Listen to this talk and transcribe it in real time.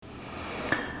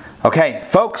Okay,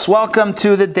 folks, welcome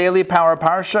to the Daily Power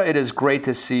Parsha. It is great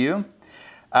to see you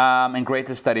and great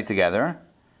to study together.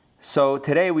 So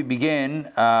today we begin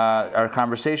our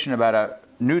conversation about a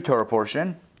new Torah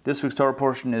portion. This week's Torah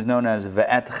portion is known as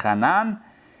Ve'et Hanan,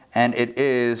 and it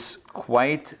is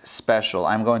quite special.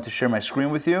 I'm going to share my screen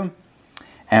with you,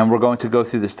 and we're going to go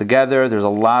through this together. There's a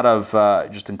lot of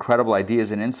just incredible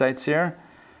ideas and insights here.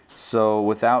 So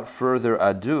without further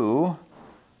ado,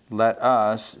 let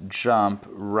us jump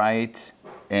right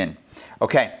in.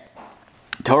 Okay,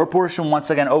 Torah portion once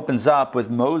again opens up with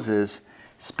Moses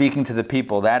speaking to the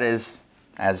people. That is,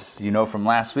 as you know from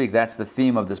last week, that's the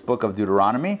theme of this book of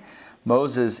Deuteronomy.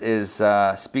 Moses is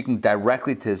speaking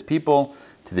directly to his people,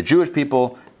 to the Jewish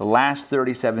people, the last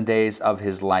 37 days of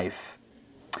his life.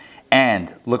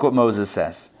 And look what Moses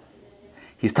says.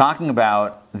 He's talking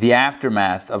about the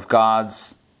aftermath of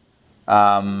God's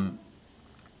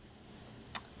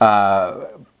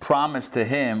promise to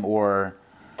him, or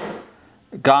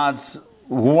God's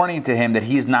warning to him that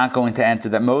he's not going to enter,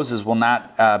 that Moses will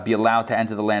not be allowed to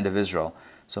enter the land of Israel.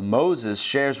 So Moses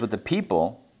shares with the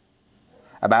people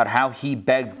about how he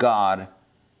begged God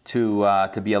to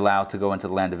be allowed to go into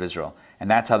the land of Israel. And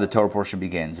that's how the Torah portion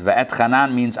begins. Ve'et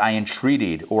Hanan means I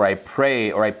entreated, or I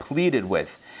pray, or I pleaded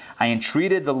with. I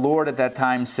entreated the Lord at that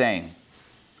time, saying.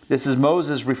 This is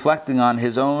Moses reflecting on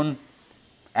his own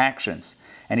actions.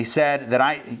 And he said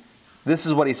this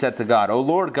is what he said to God. O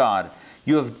Lord God,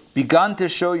 you have begun to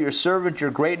show your servant your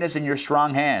greatness and your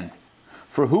strong hand.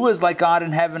 For who is like God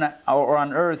in heaven or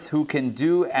on earth who can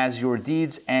do as your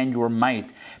deeds and your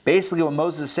might? Basically what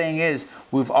Moses is saying is,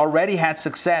 we've already had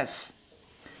success.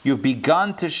 You've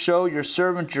begun to show your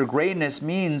servant your greatness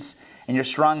means, and your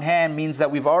strong hand means that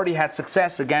we've already had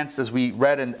success against, as we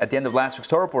read at the end of last week's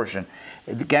Torah portion,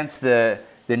 against the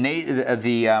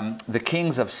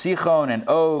kings of Sichon and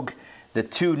Og, the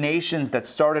two nations that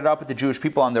started up with the Jewish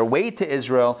people on their way to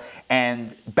Israel,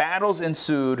 and battles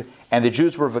ensued, and the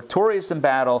Jews were victorious in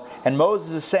battle. And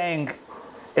Moses is saying,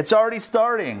 it's already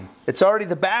starting.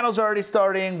 The battle's already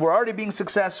starting. We're already being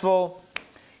successful.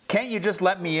 Can't you just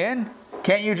let me in?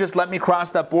 Can't you just let me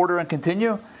cross that border and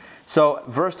continue? So,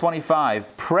 verse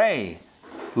 25, pray,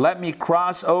 let me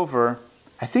cross over.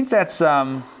 I think that's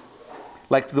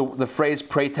like the phrase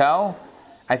pray tell.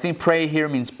 I think pray here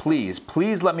means please.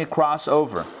 Please let me cross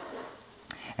over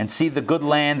and see the good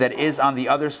land that is on the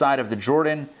other side of the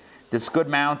Jordan, this good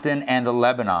mountain and the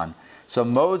Lebanon. So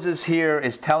Moses here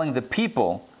is telling the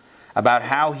people about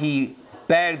how he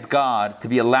begged God to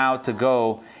be allowed to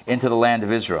go into the land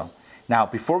of Israel. Now,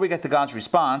 before we get to God's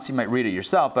response, you might read it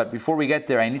yourself, but before we get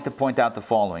there, I need to point out the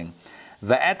following.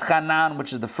 Ve'et Hanan,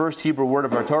 which is the first Hebrew word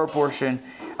of our Torah portion,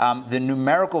 the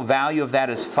numerical value of that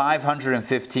is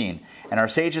 515. And our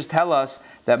sages tell us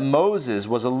that Moses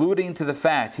was alluding to the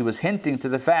fact, he was hinting to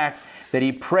the fact that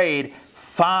he prayed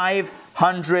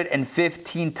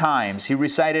 515 times. He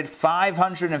recited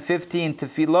 515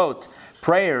 tefillot,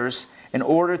 prayers, in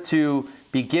order to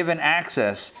be given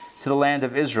access to the land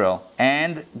of Israel.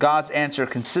 And God's answer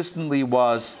consistently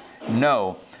was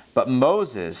no. But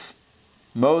Moses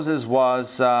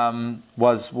was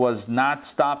not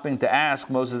stopping to ask.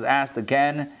 Moses asked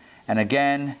again and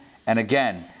again and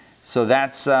again. So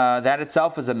that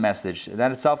itself is a message.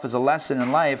 That itself is a lesson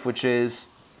in life, which is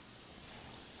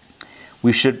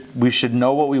we should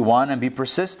know what we want and be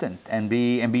persistent and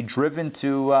be driven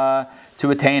to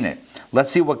attain it. Let's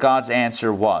see what God's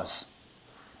answer was.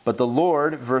 But the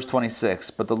Lord, verse 26,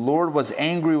 but the Lord was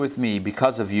angry with me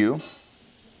because of you,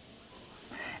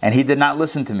 and he did not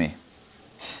listen to me.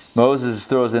 Moses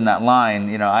throws in that line,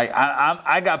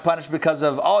 I got punished because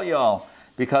of all y'all,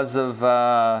 because of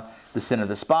the sin of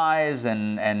the spies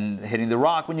and hitting the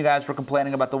rock when you guys were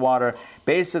complaining about the water.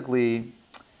 Basically,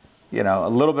 a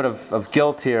little bit of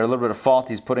guilt here, a little bit of fault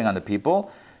he's putting on the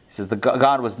people. He says,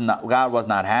 God was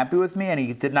not happy with me, and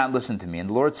he did not listen to me. And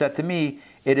the Lord said to me,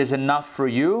 it is enough for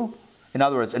you. In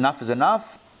other words, enough is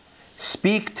enough.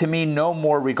 Speak to me no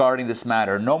more regarding this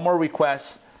matter. No more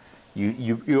requests.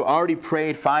 You already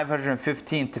prayed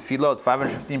 515 tefillot,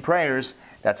 515 prayers.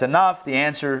 That's enough. The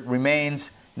answer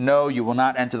remains, no, you will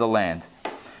not enter the land.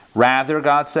 Rather,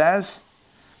 God says,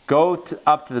 go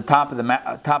up to the top of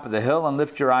the hill and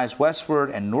lift your eyes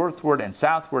westward and northward and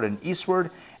southward and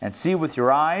eastward and see with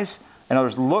your eyes. In other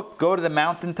words, go to the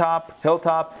mountaintop,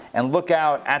 hilltop, and look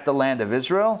out at the land of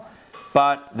Israel.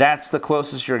 But that's the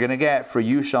closest you're going to get, for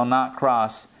you shall not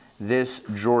cross this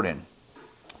Jordan.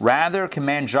 Rather,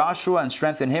 command Joshua and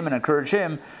strengthen him and encourage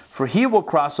him, for he will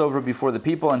cross over before the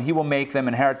people, and he will make them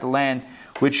inherit the land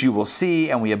which you will see,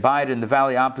 and we abide in the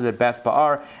valley opposite Beth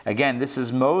Ba'ar. Again, this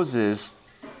is Moses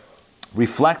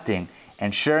reflecting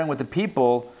and sharing with the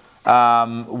people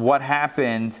what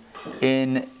happened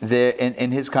in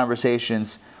his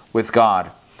conversations with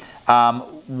God.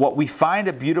 What we find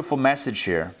a beautiful message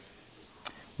here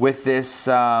with this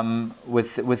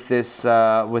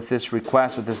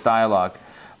request, with this dialogue.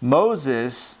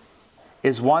 Moses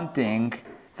is wanting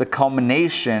the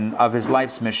culmination of his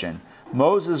life's mission.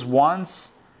 Moses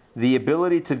wants the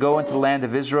ability to go into the land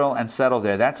of Israel and settle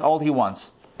there. That's all he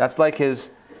wants. That's like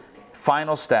his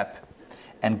final step.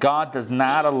 And God does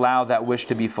not allow that wish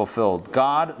to be fulfilled.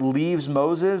 God leaves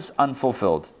Moses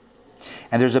unfulfilled.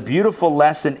 And there's a beautiful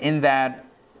lesson in that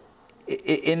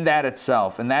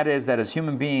itself, and that is that as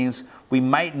human beings, we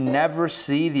might never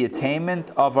see the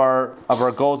attainment of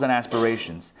our goals and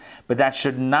aspirations, but that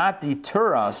should not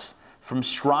deter us from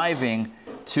striving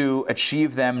to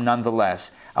achieve them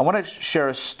nonetheless. I want to share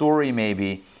a story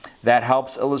maybe that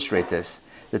helps illustrate this.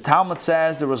 The Talmud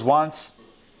says there was once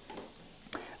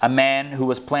a man who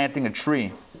was planting a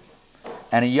tree,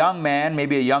 and a young man,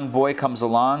 maybe a young boy, comes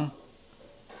along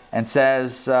and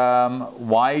says,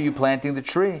 "Why are you planting the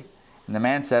tree?" And the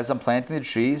man says, I'm planting the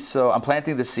seed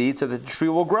so that the tree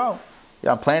will grow.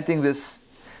 I'm planting a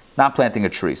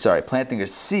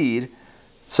seed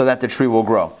so that the tree will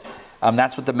grow.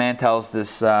 That's what the man tells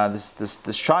this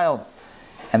child.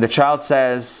 And the child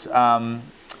says,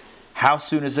 how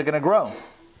soon is it going to grow?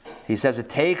 He says, it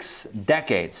takes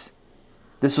decades.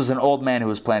 This was an old man who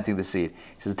was planting the seed.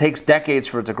 He says, it takes decades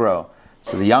for it to grow.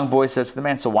 So the young boy says to the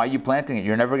man, so why are you planting it?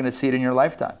 You're never going to see it in your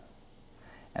lifetime.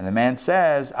 And the man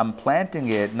says, I'm planting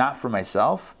it not for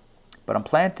myself, but I'm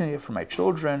planting it for my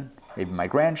children, maybe my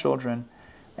grandchildren,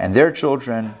 and their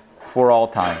children for all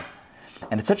time.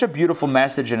 And it's such a beautiful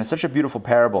message, and it's such a beautiful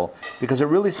parable, because it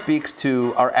really speaks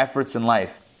to our efforts in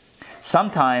life.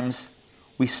 Sometimes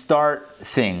we start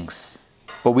things,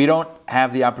 but we don't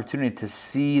have the opportunity to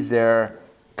see their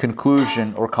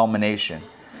conclusion or culmination.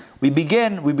 We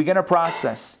begin a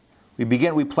process. We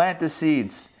plant the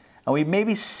seeds. And we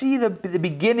maybe see the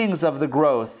beginnings of the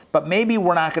growth, but maybe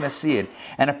we're not going to see it.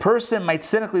 And a person might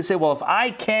cynically say, well, if I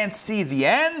can't see the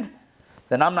end,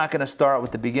 then I'm not going to start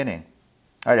with the beginning.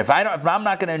 All right, if I'm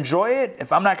not going to enjoy it,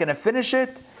 if I'm not going to finish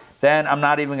it, then I'm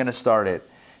not even going to start it.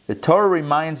 The Torah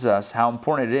reminds us how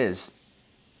important it is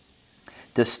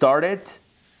to start it,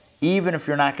 even if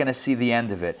you're not going to see the end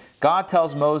of it. God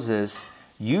tells Moses,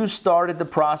 you started the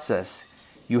process.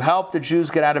 You helped the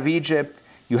Jews get out of Egypt.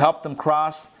 You helped them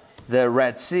cross the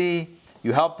Red Sea.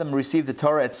 You helped them receive the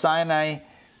Torah at Sinai.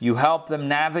 You helped them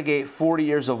navigate 40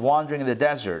 years of wandering in the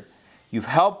desert. You've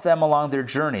helped them along their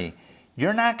journey.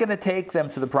 You're not going to take them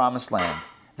to the promised land.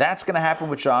 That's going to happen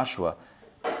with Joshua.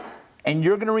 And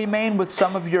you're going to remain with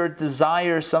some of your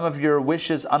desires, some of your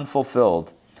wishes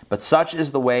unfulfilled. But such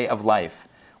is the way of life.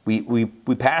 We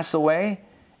pass away,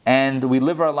 and we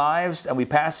live our lives, and we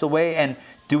pass away, and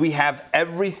do we have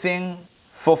everything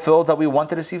fulfilled that we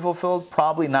wanted to see fulfilled?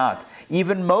 Probably not.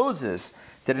 Even Moses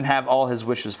didn't have all his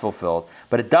wishes fulfilled.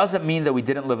 But it doesn't mean that we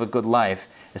didn't live a good life,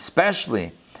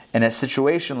 especially in a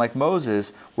situation like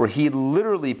Moses, where he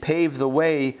literally paved the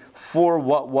way for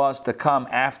what was to come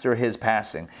after his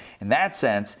passing. In that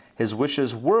sense, his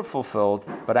wishes were fulfilled,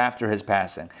 but after his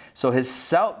passing. So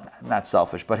his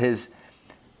but his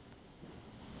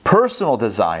personal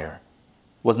desire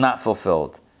was not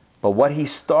fulfilled. But what he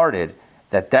started,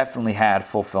 that definitely had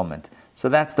fulfillment. So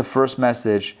that's the first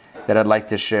message that I'd like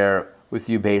to share with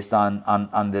you based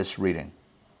on this reading.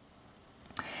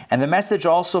 And the message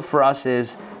also for us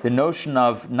is the notion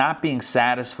of not being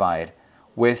satisfied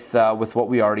with what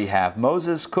we already have.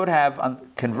 Moses could have,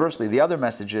 conversely, the other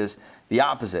message is the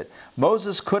opposite.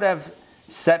 Moses could have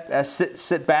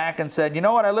sit back and said, you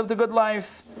know what, I lived a good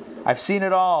life. I've seen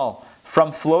it all.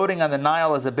 From floating on the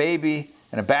Nile as a baby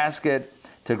in a basket,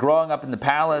 to growing up in the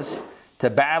palace, to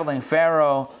battling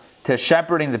Pharaoh, to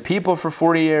shepherding the people for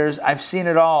 40 years. I've seen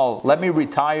it all. Let me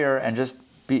retire and just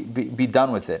be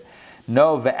done with it.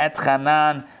 No, ve'et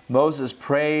chanan, Moses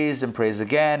prays and prays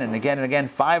again and again and again,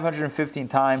 515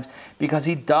 times, because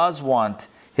he does want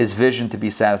his vision to be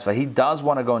satisfied. He does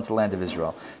want to go into the land of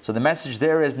Israel. So the message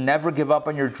there is never give up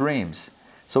on your dreams.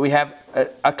 So we have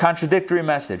a contradictory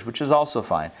message, which is also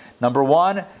fine. Number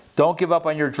one, don't give up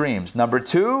on your dreams. Number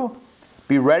two,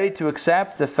 be ready to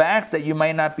accept the fact that you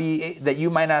might not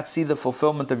see the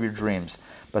fulfillment of your dreams.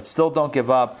 But still don't give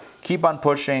up. Keep on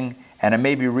pushing, and it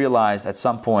may be realized at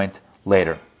some point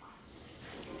later.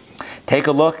 Take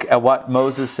a look at what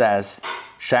Moses says,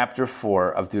 chapter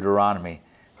 4 of Deuteronomy.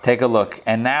 Take a look.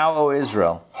 And now, O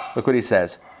Israel, look what he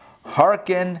says.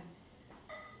 Hearken.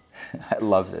 I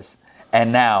love this.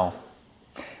 And now,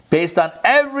 based on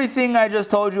everything I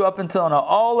just told you up until now,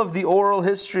 all of the oral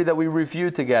history that we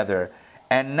reviewed together,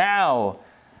 and now,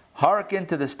 Hearken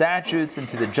to the statutes and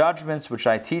to the judgments which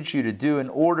I teach you to do, in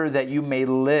order that you may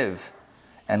live,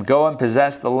 and go and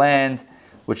possess the land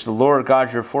which the Lord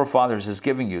God your forefathers is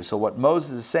giving you. So what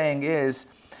Moses is saying is,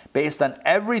 based on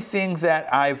everything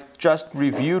that I've just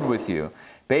reviewed with you,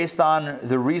 based on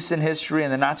the recent history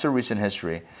and the not so recent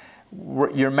history,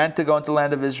 you're meant to go into the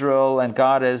land of Israel, and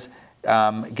God is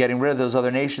getting rid of those other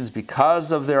nations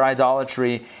because of their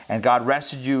idolatry, and God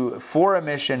rested you for a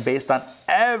mission based on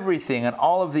everything and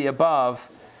all of the above.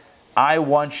 I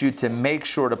want you to make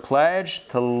sure to pledge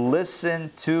to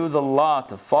listen to the law,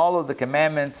 to follow the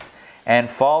commandments, and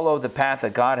follow the path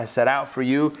that God has set out for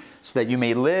you, so that you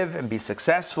may live and be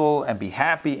successful and be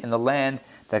happy in the land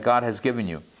that God has given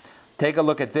you. Take a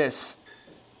look at this.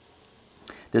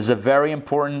 This is a very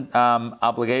important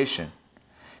obligation.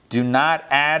 Do not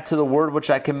add to the word which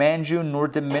I command you, nor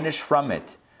diminish from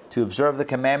it, to observe the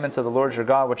commandments of the Lord your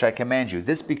God, which I command you.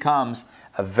 This becomes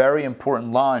a very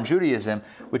important law in Judaism,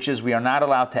 which is we are not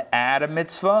allowed to add a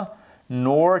mitzvah,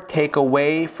 nor take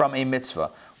away from a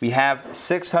mitzvah. We have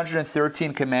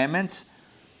 613 commandments,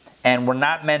 and we're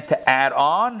not meant to add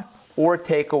on or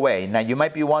take away. Now, you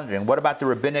might be wondering, what about the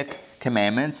rabbinic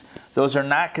commandments? Those are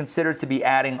not considered to be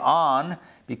adding on,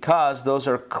 because those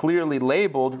are clearly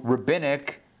labeled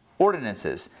rabbinic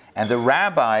ordinances. And the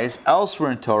rabbis elsewhere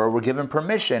in Torah were given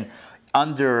permission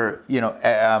under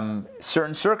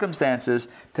certain circumstances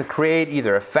to create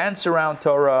either a fence around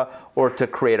Torah or to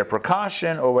create a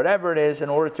precaution or whatever it is in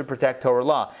order to protect Torah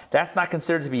law. That's not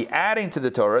considered to be adding to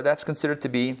the Torah. That's considered to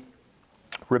be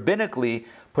rabbinically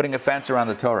putting a fence around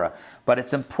the Torah. But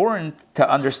it's important to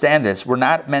understand this. We're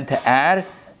not meant to add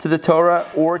to the Torah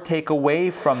or take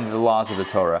away from the laws of the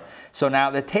Torah. So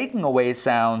now the taking away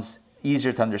sounds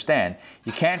easier to understand.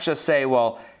 You can't just say,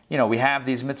 well, we have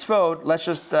these mitzvot, let's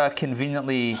just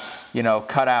conveniently,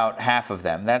 cut out half of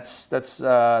them. That's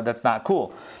not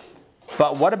cool.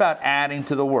 But what about adding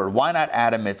to the word? Why not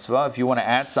add a mitzvah? If you want to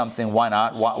add something, why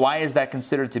not? Why is that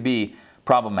considered to be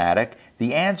problematic?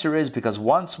 The answer is because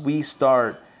once we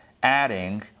start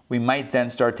adding, we might then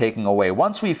start taking away.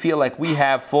 Once we feel like we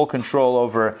have full control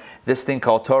over this thing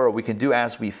called Torah, we can do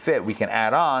as we fit, we can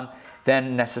add on,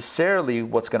 then necessarily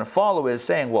what's going to follow is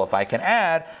saying, well, if I can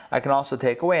add, I can also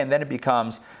take away. And then it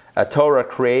becomes a Torah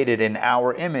created in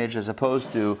our image as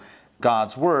opposed to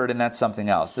God's word, and that's something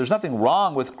else. There's nothing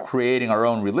wrong with creating our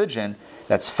own religion.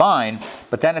 That's fine.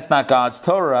 But then it's not God's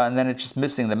Torah, and then it's just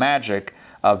missing the magic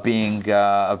of being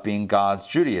God's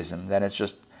Judaism. Then it's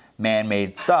just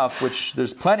man-made stuff, which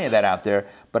there's plenty of that out there,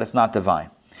 but it's not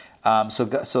divine.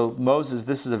 So Moses,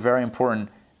 this is a very important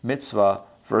mitzvah,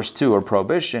 verse 2, or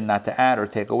prohibition, not to add or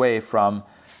take away from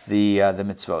the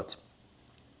mitzvot.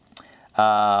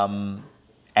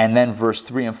 And then verse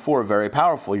 3 and 4, very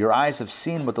powerful. Your eyes have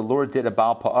seen what the Lord did at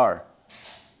Baal Pa'ar.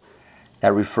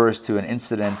 That refers to an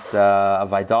incident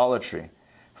of idolatry.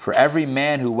 For every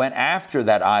man who went after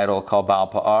that idol called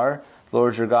Baal Pa'ar, the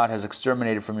Lord your God has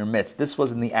exterminated from your midst. This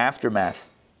was in the aftermath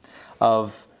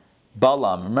of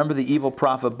Balaam. Remember the evil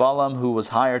prophet Balaam, who was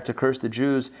hired to curse the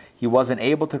Jews? He wasn't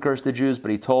able to curse the Jews, but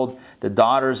he told the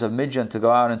daughters of Midian to go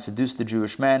out and seduce the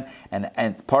Jewish men.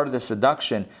 And part of the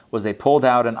seduction was they pulled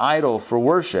out an idol for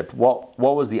worship. What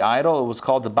was the idol? It was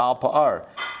called the Baal Pa'ar,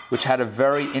 which had a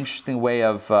very interesting way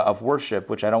of worship,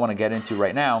 which I don't want to get into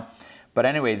right now. But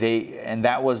anyway,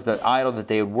 that was the idol that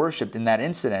they had worshipped in that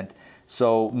incident.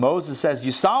 So Moses says,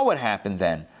 you saw what happened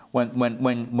then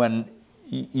when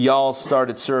y'all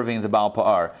started serving the Baal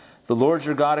Pa'ar. The Lord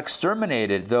your God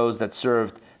exterminated those that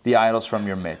served the idols from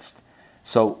your midst.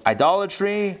 So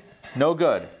idolatry, no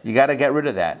good. You got to get rid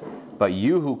of that. But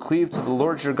you who cleave to the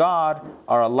Lord your God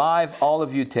are alive, all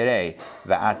of you today.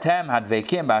 V'atem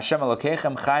hadvekim b'Hashem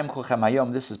Elokechem chaim kulchem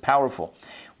hayom. This is powerful.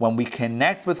 When we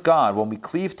connect with God, when we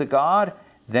cleave to God,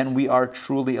 then we are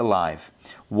truly alive.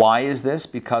 Why is this?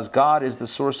 Because God is the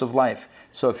source of life.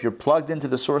 So if you're plugged into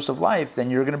the source of life, then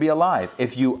you're going to be alive.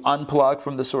 If you unplug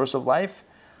from the source of life,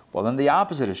 well, then the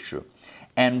opposite is true.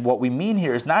 And what we mean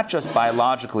here is not just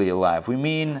biologically alive. We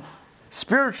mean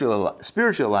spiritually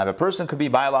alive. A person could be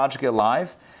biologically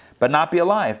alive, but not be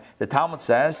alive. The Talmud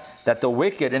says that the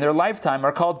wicked in their lifetime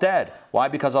are called dead. Why?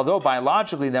 Because although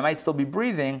biologically they might still be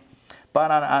breathing, but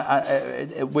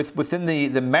within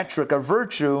the metric of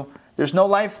virtue, there's no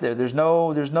life there. There's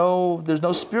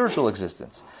no spiritual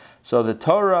existence. So the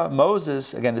Torah,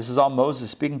 Moses, again, this is all Moses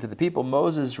speaking to the people.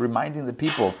 Moses reminding the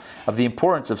people of the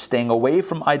importance of staying away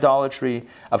from idolatry,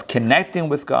 of connecting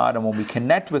with God. And when we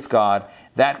connect with God,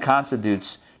 that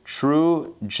constitutes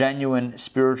true, genuine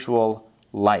spiritual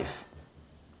life.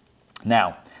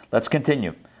 Now, let's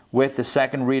continue with the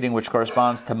second reading, which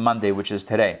corresponds to Monday, which is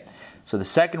today. So the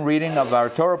second reading of our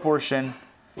Torah portion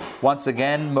Once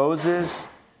again, Moses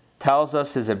tells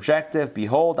us his objective.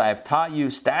 Behold, I have taught you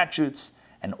statutes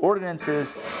and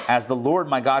ordinances as the Lord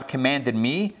my God commanded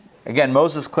me. Again,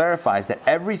 Moses clarifies that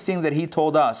everything that he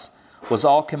told us was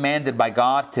all commanded by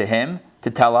God to him to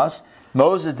tell us.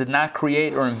 Moses did not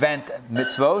create or invent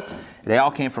mitzvot. They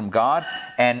all came from God.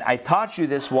 And I taught you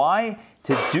this. Why?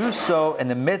 To do so in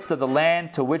the midst of the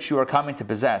land to which you are coming to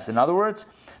possess. In other words,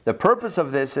 the purpose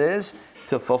of this is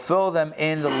to fulfill them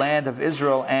in the land of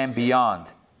Israel and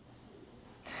beyond.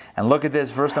 And look at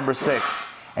this, verse number 6.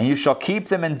 And you shall keep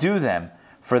them and do them.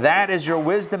 For that is your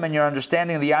wisdom and your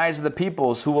understanding in the eyes of the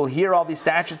peoples, who will hear all these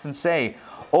statutes and say,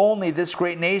 only this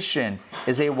great nation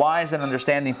is a wise and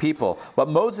understanding people. What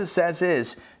Moses says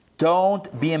is,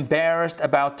 don't be embarrassed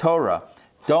about Torah.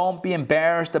 Don't be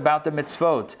embarrassed about the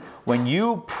mitzvot. When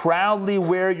you proudly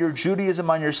wear your Judaism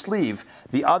on your sleeve,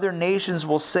 the other nations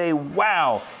will say,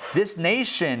 wow, this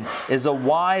nation is a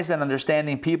wise and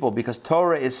understanding people, because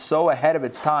Torah is so ahead of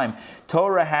its time.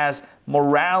 Torah has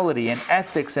morality and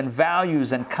ethics and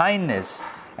values and kindness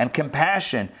and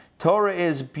compassion. Torah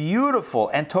is beautiful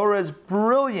and Torah is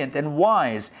brilliant and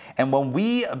wise. And when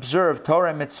we observe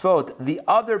Torah and mitzvot, the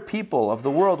other people of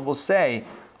the world will say,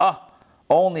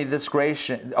 only this great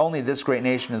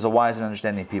nation is a wise and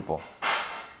understanding people.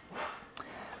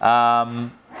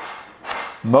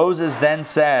 Moses then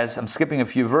says, I'm skipping a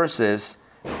few verses,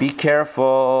 be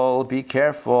careful,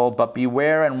 but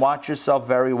beware and watch yourself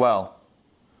very well.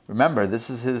 Remember, this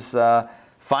is his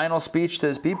final speech to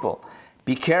his people.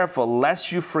 Be careful,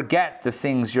 lest you forget the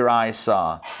things your eyes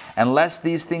saw, and lest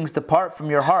these things depart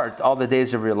from your heart all the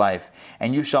days of your life,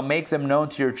 and you shall make them known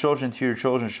to your children, to your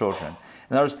children's children.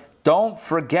 In other words, don't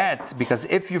forget, because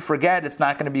if you forget, it's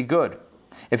not going to be good.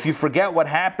 If you forget what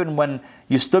happened when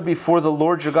you stood before the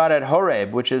Lord your God at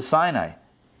Horeb, which is Sinai,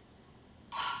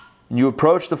 and you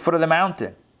approached the foot of the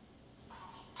mountain,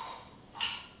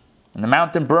 and the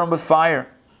mountain burned with fire,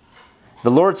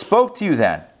 the Lord spoke to you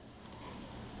then,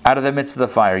 out of the midst of the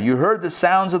fire. You heard the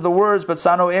sounds of the words, but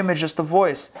saw no image, just a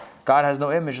voice. God has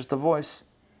no image, just a voice.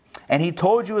 And he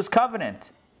told you his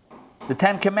covenant, the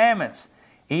 10 commandments.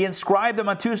 He inscribed them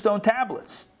on 2 stone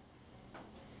tablets.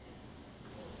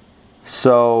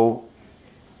 So,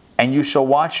 and you shall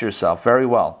watch yourself very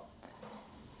well.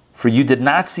 For you did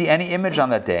not see any image on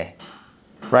that day.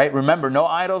 Right? Remember, no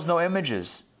idols, no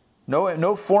images.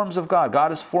 No forms of God.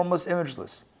 God is formless,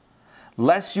 imageless.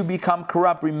 Lest you become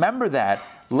corrupt. Remember that.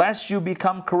 Lest you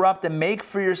become corrupt and make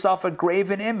for yourself a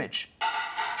graven image,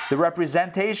 the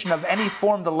representation of any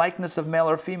form, the likeness of male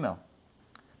or female,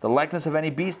 the likeness of any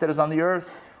beast that is on the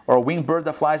earth, or a winged bird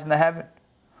that flies in the heaven,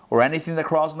 or anything that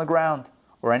crawls on the ground,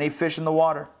 or any fish in the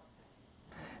water.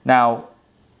 Now,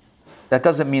 that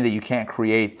doesn't mean that you can't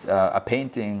create a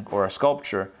painting or a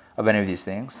sculpture of any of these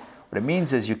things. What it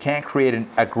means is you can't create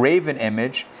a graven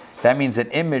image. That means an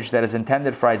image that is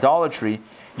intended for idolatry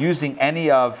using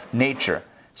any of nature.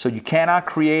 So you cannot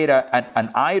create an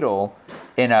idol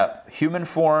in a human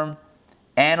form,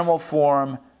 animal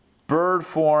form, bird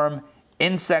form,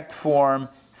 insect form,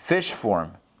 fish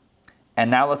form.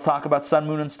 And now let's talk about sun,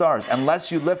 moon, and stars.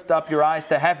 Unless you lift up your eyes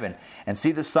to heaven and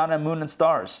see the sun and moon and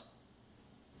stars,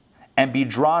 and be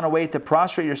drawn away to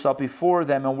prostrate yourself before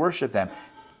them and worship them.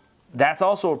 That's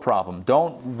also a problem.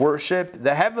 Don't worship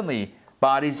the heavenly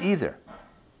bodies either.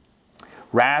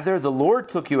 Rather, the Lord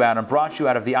took you out and brought you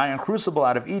out of the iron crucible,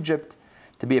 out of Egypt,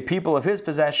 to be a people of his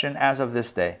possession as of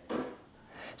this day.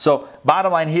 So,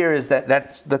 bottom line here is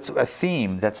that's a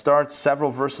theme that starts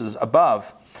several verses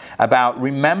above about,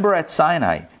 remember at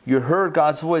Sinai, you heard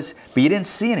God's voice, but you didn't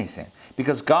see anything.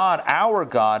 Because God, our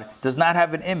God, does not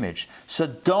have an image. So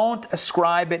don't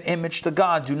ascribe an image to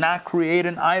God. Do not create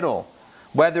an idol.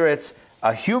 Whether it's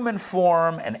a human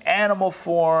form, an animal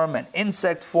form, an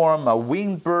insect form, a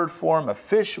winged bird form, a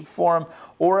fish form,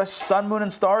 or a sun, moon,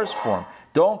 and stars form.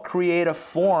 Don't create a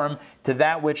form to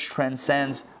that which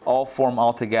transcends all form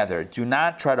altogether. Do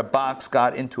not try to box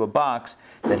God into a box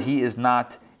that he is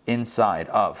not inside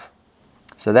of.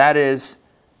 So that is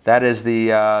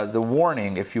the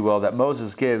warning, if you will, that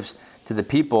Moses gives to the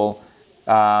people,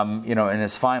 in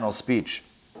his final speech.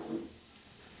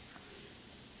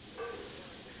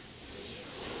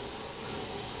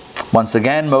 Once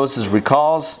again, Moses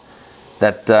recalls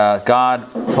that God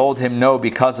told him no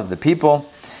because of the people,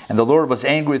 and the Lord was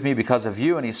angry with me because of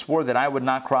you, and he swore that I would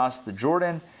not cross the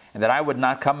Jordan, and that I would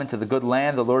not come into the good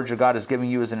land the Lord your God is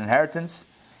giving you as an inheritance.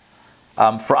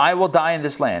 For I will die in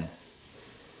this land.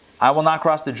 I will not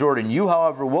cross the Jordan. You,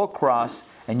 however, will cross,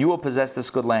 and you will possess this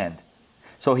good land.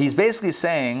 So he's basically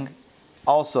saying,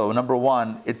 also, number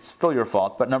one, it's still your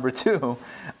fault, but number two,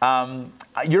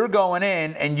 You're going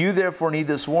in, and you therefore need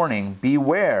this warning.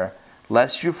 Beware,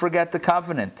 lest you forget the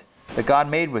covenant that God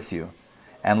made with you.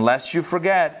 And lest you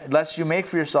make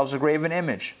for yourselves a graven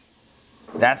image.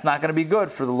 That's not going to be good,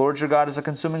 for the Lord your God is a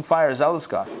consuming fire, a zealous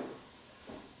God.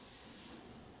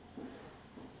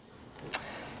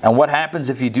 And what happens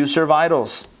if you do serve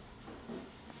idols?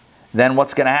 Then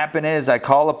what's going to happen is, I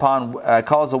call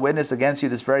as a witness against you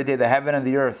this very day the heaven and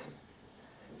the earth,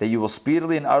 that you will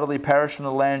speedily and utterly perish from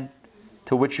the land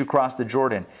to which you crossed the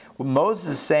Jordan. What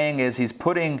Moses is saying is, he's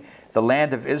putting the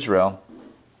land of Israel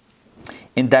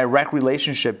in direct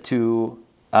relationship to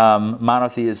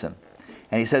monotheism.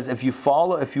 And he says, if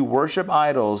you worship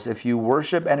idols, if you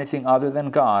worship anything other than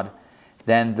God,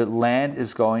 then the land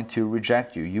is going to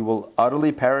reject you. You will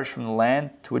utterly perish from the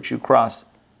land to which you cross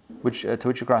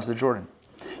the Jordan.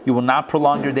 You will not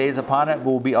prolong your days upon it, but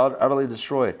will be utterly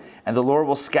destroyed. And the Lord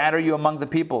will scatter you among the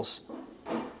peoples,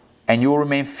 and you will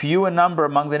remain few in number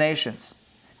among the nations.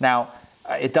 Now,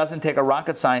 it doesn't take a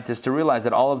rocket scientist to realize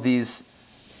that all of these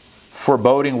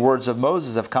foreboding words of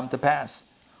Moses have come to pass,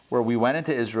 where we went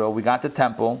into Israel, we got the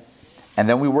temple, and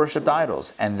then we worshipped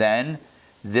idols. And then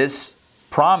this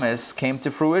promise came to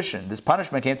fruition, this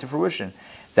punishment came to fruition,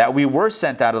 that we were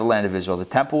sent out of the land of Israel. The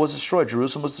temple was destroyed,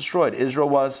 Jerusalem was destroyed, Israel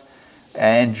was,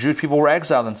 and Jewish people were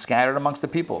exiled and scattered amongst the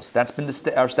peoples. That's been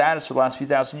our status for the last few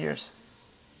thousand years.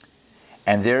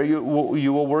 And there you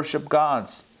will worship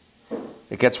gods.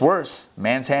 It gets worse.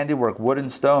 Man's handiwork, wood and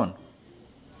stone.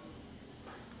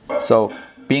 So,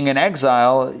 being in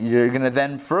exile, you're going to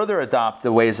then further adopt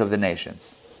the ways of the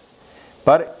nations.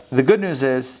 But the good news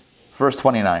is, verse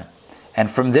 29, and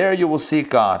from there you will seek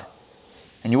God,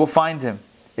 and you will find Him,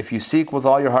 if you seek with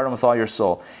all your heart and with all your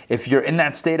soul. If you're in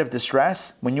that state of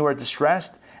distress, when you are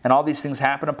distressed, and all these things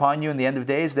happen upon you in the end of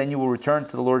days, then you will return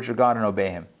to the Lord your God and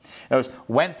obey Him. In other words,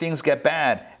 when things get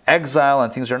bad, exile,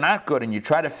 and things are not good, and you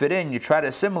try to fit in, you try to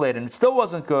assimilate, and it still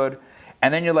wasn't good,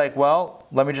 and then you're like, well,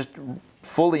 let me just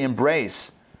fully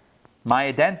embrace my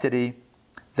identity,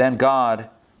 then God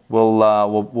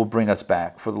will bring us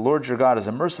back. For the Lord your God is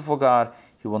a merciful God.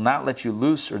 He will not let you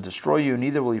loose or destroy you,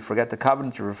 neither will He forget the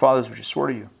covenant of your fathers which He swore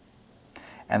to you.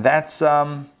 And that's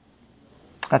kind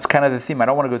of the theme. I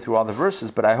don't want to go through all the verses,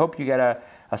 but I hope you get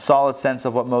a solid sense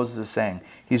of what Moses is saying.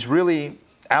 He's really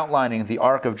outlining the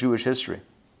arc of Jewish history.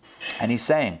 And he's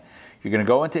saying, you're going to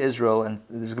go into Israel, and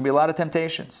there's going to be a lot of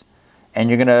temptations. And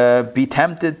you're going to be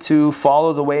tempted to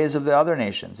follow the ways of the other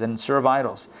nations and serve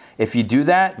idols. If you do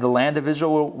that, the land of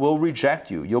Israel will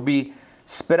reject you. You'll be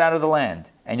spit out of the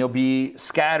land, and you'll be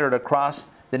scattered across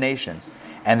the nations.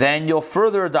 And then you'll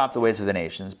further adopt the ways of the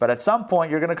nations. But at some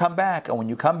point, you're going to come back. And when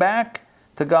you come back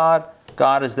to God,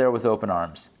 God is there with open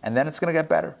arms. And then it's going to get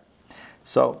better.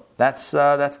 So that's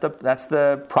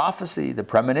the prophecy, the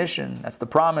premonition, that's the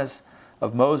promise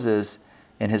of Moses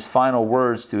in his final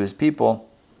words to his people.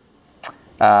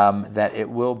 That it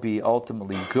will be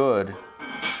ultimately good.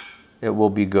 It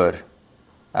will be good.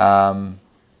 But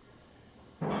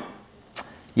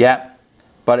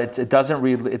it doesn't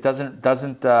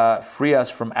free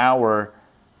us from our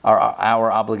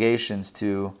obligations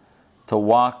to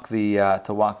walk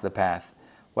the path.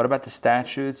 What about the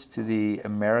statutes to the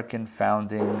American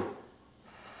founding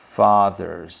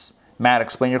fathers? Matt,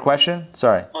 explain your question.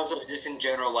 Sorry. Also, just in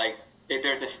general, like, if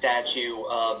there's a statue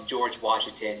of George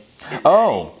Washington.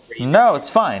 No, it's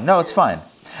fine. No, it's fine.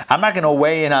 I'm not going to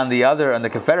weigh in on the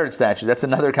Confederate statues. That's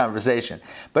another conversation.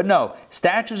 But no,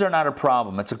 statues are not a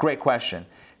problem. It's a great question.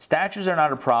 Statues are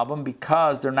not a problem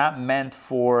because they're not meant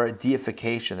for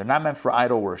deification. They're not meant for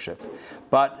idol worship.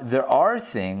 But there are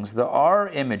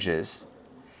images,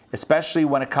 especially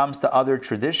when it comes to other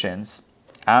traditions.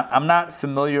 I'm not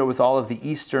familiar with all of the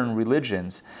Eastern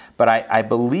religions, but I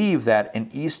believe that in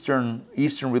Eastern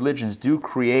religions do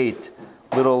create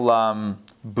little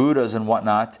Buddhas and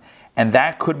whatnot, and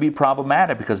that could be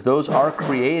problematic because those are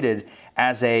created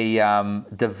as a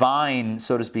divine,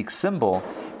 so to speak, symbol,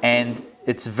 and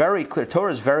it's very clear.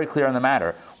 Torah is very clear on the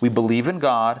matter. We believe in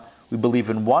God. We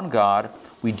believe in one God.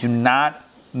 We do not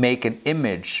make an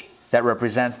image that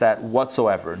represents that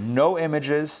whatsoever. No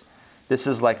images. This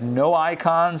is like no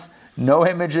icons, no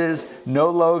images, no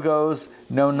logos,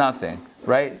 no nothing,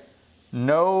 right?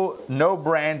 No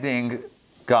branding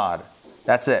God.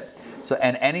 That's it. So,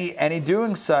 and any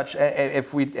doing such,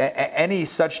 any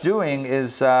such doing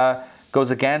is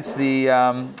goes against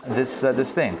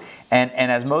this thing. And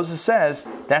as Moses says,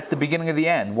 that's the beginning of the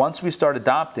end. Once we start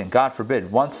adopting, God forbid,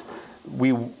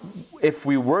 if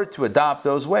we were to adopt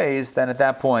those ways, then at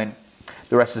that point,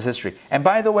 the rest is history. And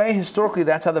by the way, historically,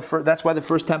 that's why the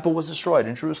first temple was destroyed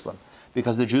in Jerusalem,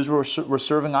 because the Jews were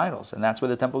serving idols, and that's why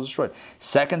the temple was destroyed.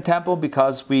 Second temple,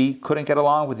 because we couldn't get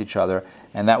along with each other,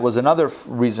 and that was another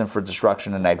reason for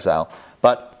destruction and exile.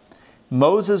 But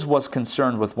Moses was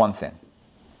concerned with one thing,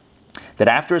 that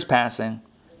after his passing,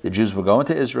 the Jews would go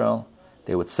into Israel,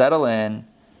 they would settle in,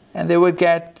 and they would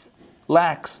get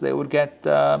lax. They would get,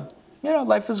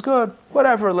 life is good,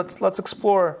 whatever, let's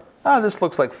explore. This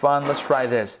looks like fun, let's try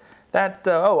this.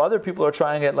 Other people are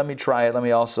trying it, let me try it, let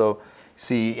me also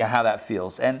see how that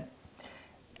feels.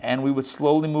 And we would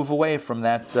slowly move away from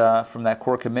that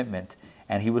core commitment.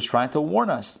 And he was trying to warn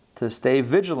us to stay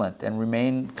vigilant and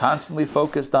remain constantly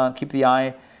focused on keep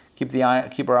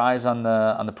our eyes on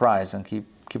the prize, and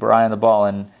keep our eye on the ball,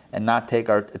 and not take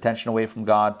our attention away from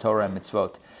God, Torah, and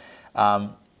mitzvot.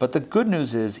 But the good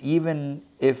news is, even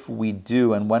if we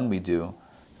do and when we do,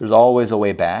 there's always a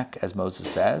way back, as Moses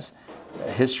says.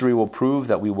 History will prove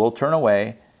that we will turn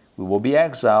away, we will be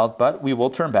exiled, but we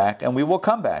will turn back and we will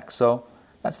come back. So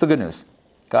that's the good news.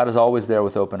 God is always there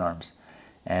with open arms,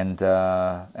 and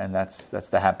that's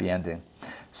the happy ending.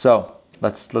 So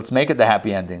let's make it the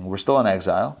happy ending. We're still in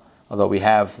exile, although we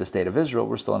have the state of Israel.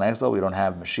 We're still in exile. We don't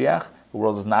have Mashiach. The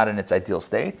world is not in its ideal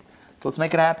state. So let's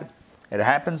make it happen. It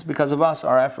happens because of us,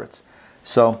 our efforts.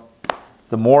 So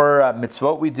the more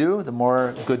mitzvot we do, the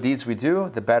more good deeds we do,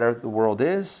 the better the world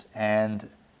is, and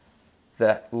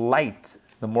the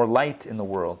more light in the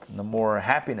world, and the more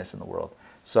happiness in the world.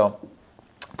 So,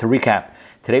 to recap,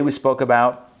 today we spoke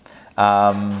about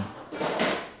not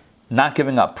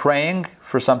giving up, praying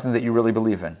for something that you really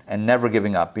believe in, and never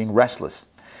giving up, being restless.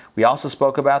 We also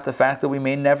spoke about the fact that we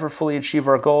may never fully achieve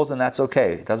our goals, and that's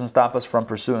okay. It doesn't stop us from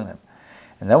pursuing them.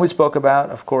 And then we spoke about,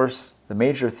 of course, the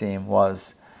major theme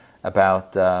was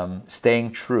about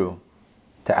staying true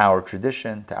to our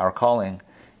tradition, to our calling,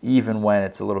 even when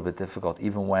it's a little bit difficult,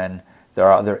 even when there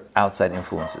are other outside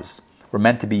influences. We're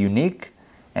meant to be unique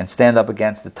and stand up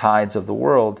against the tides of the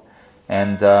world,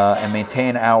 and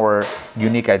maintain our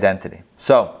unique identity.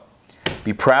 So,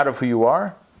 be proud of who you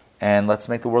are, and let's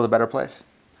make the world a better place.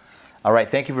 All right,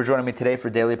 thank you for joining me today for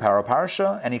Daily Power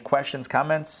Parsha. Any questions,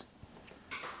 comments?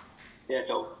 Yeah,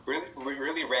 so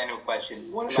really random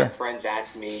question. One of Sure. my friends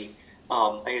asked me,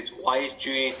 why is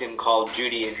Judaism called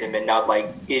Judaism and not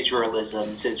like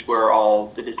Israelism, since we're all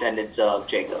the descendants of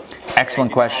Jacob?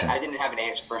 Excellent question. I didn't have an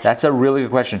answer for him. That's a really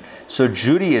good question. So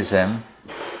Judaism,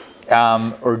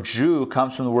 or Jew,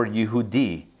 comes from the word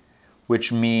Yehudi,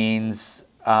 which means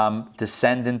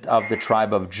descendant of the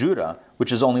tribe of Judah,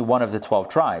 which is only one of the 12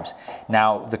 tribes.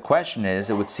 Now, the question is,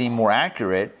 it would seem more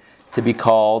accurate to be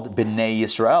called B'nai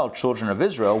Yisrael, children of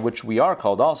Israel, which we are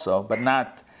called also, but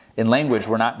not in language,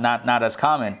 we're not as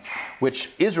common,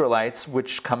 which Israelites,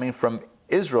 which coming from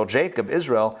Israel, Jacob,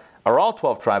 Israel, are all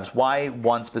 12 tribes. Why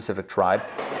one specific tribe?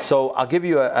 So I'll give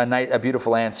you a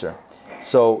beautiful answer.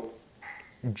 So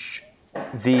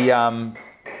the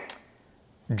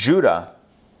Judah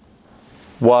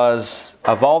was,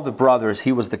 of all the brothers,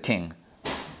 he was the king.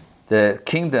 The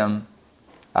kingdom,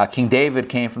 King David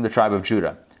came from the tribe of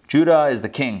Judah. Judah is the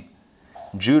king.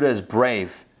 Judah is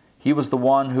brave. He was the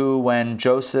one who, when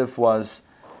Joseph was,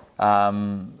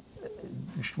 when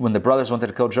the brothers wanted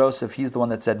to kill Joseph, he's the one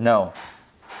that said, no,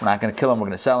 we're not going to kill him, we're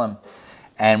going to sell him.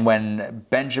 And when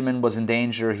Benjamin was in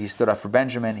danger, he stood up for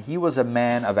Benjamin. He was a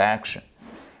man of action.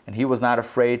 And he was not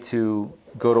afraid to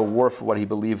go to war for what he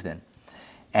believed in.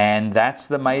 And that's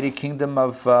the mighty kingdom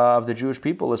of the Jewish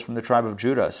people, is from the tribe of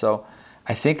Judah. So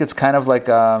I think it's kind of like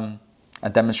a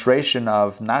demonstration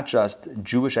of not just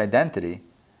Jewish identity,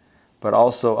 but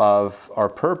also of our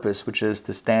purpose, which is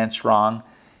to stand strong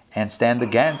and stand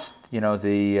against,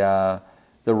 the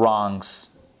wrongs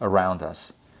around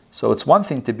us. So it's one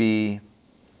thing to be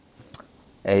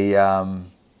a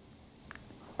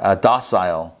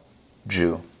docile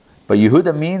Jew, but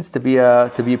Yehuda means to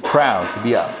be proud, to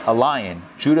be a lion.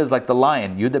 Judah is like the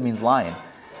lion. Yehuda means lion.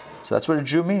 So that's what a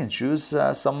Jew means. Jew's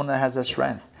someone that has that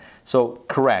strength. So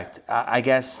correct. I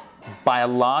guess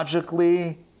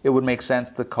biologically it would make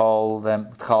sense to call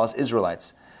us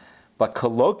Israelites, but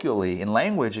colloquially in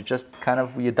language, it just kind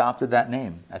of, we adopted that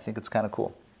name. I think it's kind of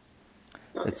cool.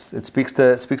 It speaks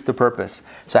to purpose.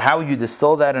 So how would you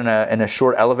distill that in a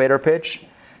short elevator pitch?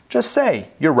 Just say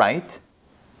you're right,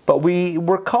 but we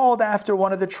were called after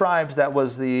one of the tribes that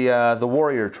was the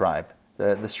warrior tribe,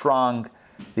 the strong,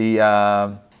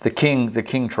 the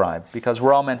king tribe, because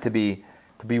we're all meant to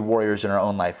be warriors in our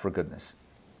own life for goodness.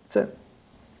 That's it.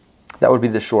 That would be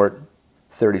the short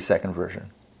 30-second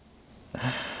version.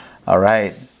 All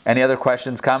right. Any other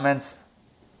questions, comments?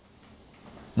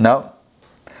 No?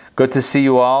 Good to see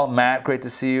you all. Matt, great to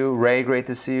see you. Ray, great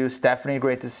to see you. Stephanie,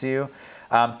 great to see you.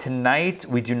 Tonight,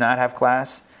 we do not have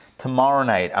class. tomorrow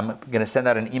night, I'm going to send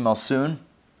out an email soon.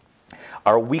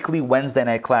 Our weekly Wednesday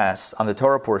night class on the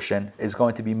Torah portion is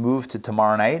going to be moved to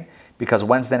tomorrow night because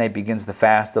Wednesday night begins the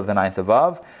fast of the 9th of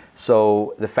Av.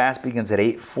 So the fast begins at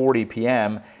 8:40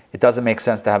 p.m. It doesn't make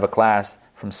sense to have a class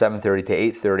from 7:30 to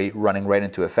 8:30 running right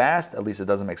into a fast. At least it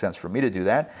doesn't make sense for me to do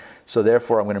that. So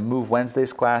therefore, I'm going to move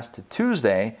Wednesday's class to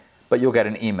Tuesday, but you'll get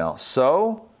an email.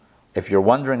 So if you're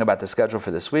wondering about the schedule for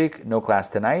this week, no class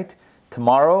tonight.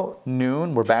 Tomorrow,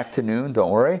 noon, we're back to noon,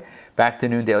 don't worry. Back to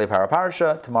noon, daily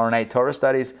Parsha. Tomorrow night, Torah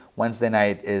studies. Wednesday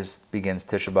night begins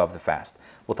Tisha B'Av, the fast.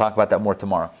 We'll talk about that more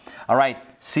tomorrow. All right,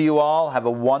 see you all. Have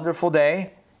a wonderful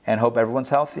day, and hope everyone's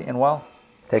healthy and well.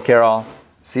 Take care, all.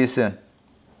 See you soon.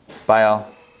 Bye,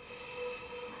 all.